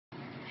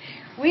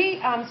We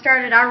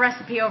started our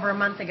recipe over a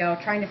month ago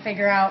trying to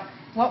figure out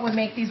what would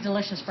make these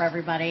delicious for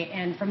everybody.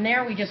 And from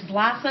there, we just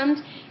blossomed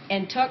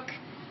and took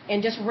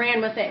and just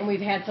ran with it. And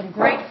we've had some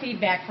great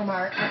feedback from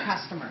our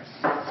customers.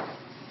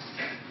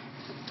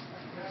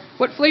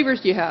 What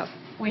flavors do you have?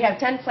 We have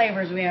 10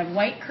 flavors. We have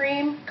white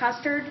cream,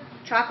 custard,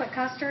 chocolate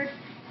custard,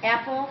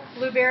 apple,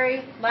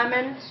 blueberry,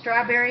 lemon,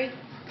 strawberry,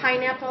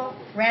 pineapple,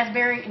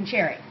 raspberry, and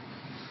cherry.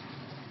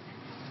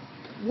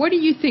 What do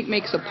you think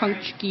makes a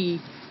punchki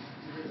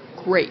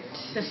great?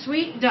 The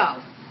sweet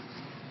dough,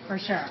 for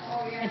sure.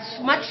 It's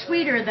much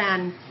sweeter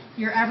than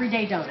your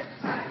everyday donut.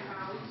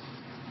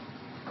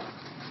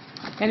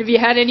 And have you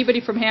had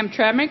anybody from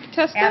Hamtramck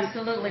test them?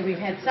 Absolutely. We've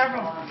had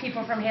several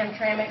people from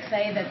Hamtramck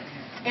say that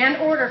and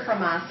order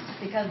from us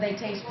because they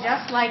taste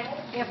just like,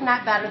 if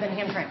not better than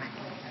Hamtramck.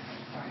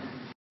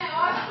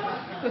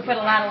 We put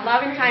a lot of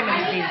love and time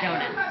into these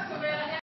donuts.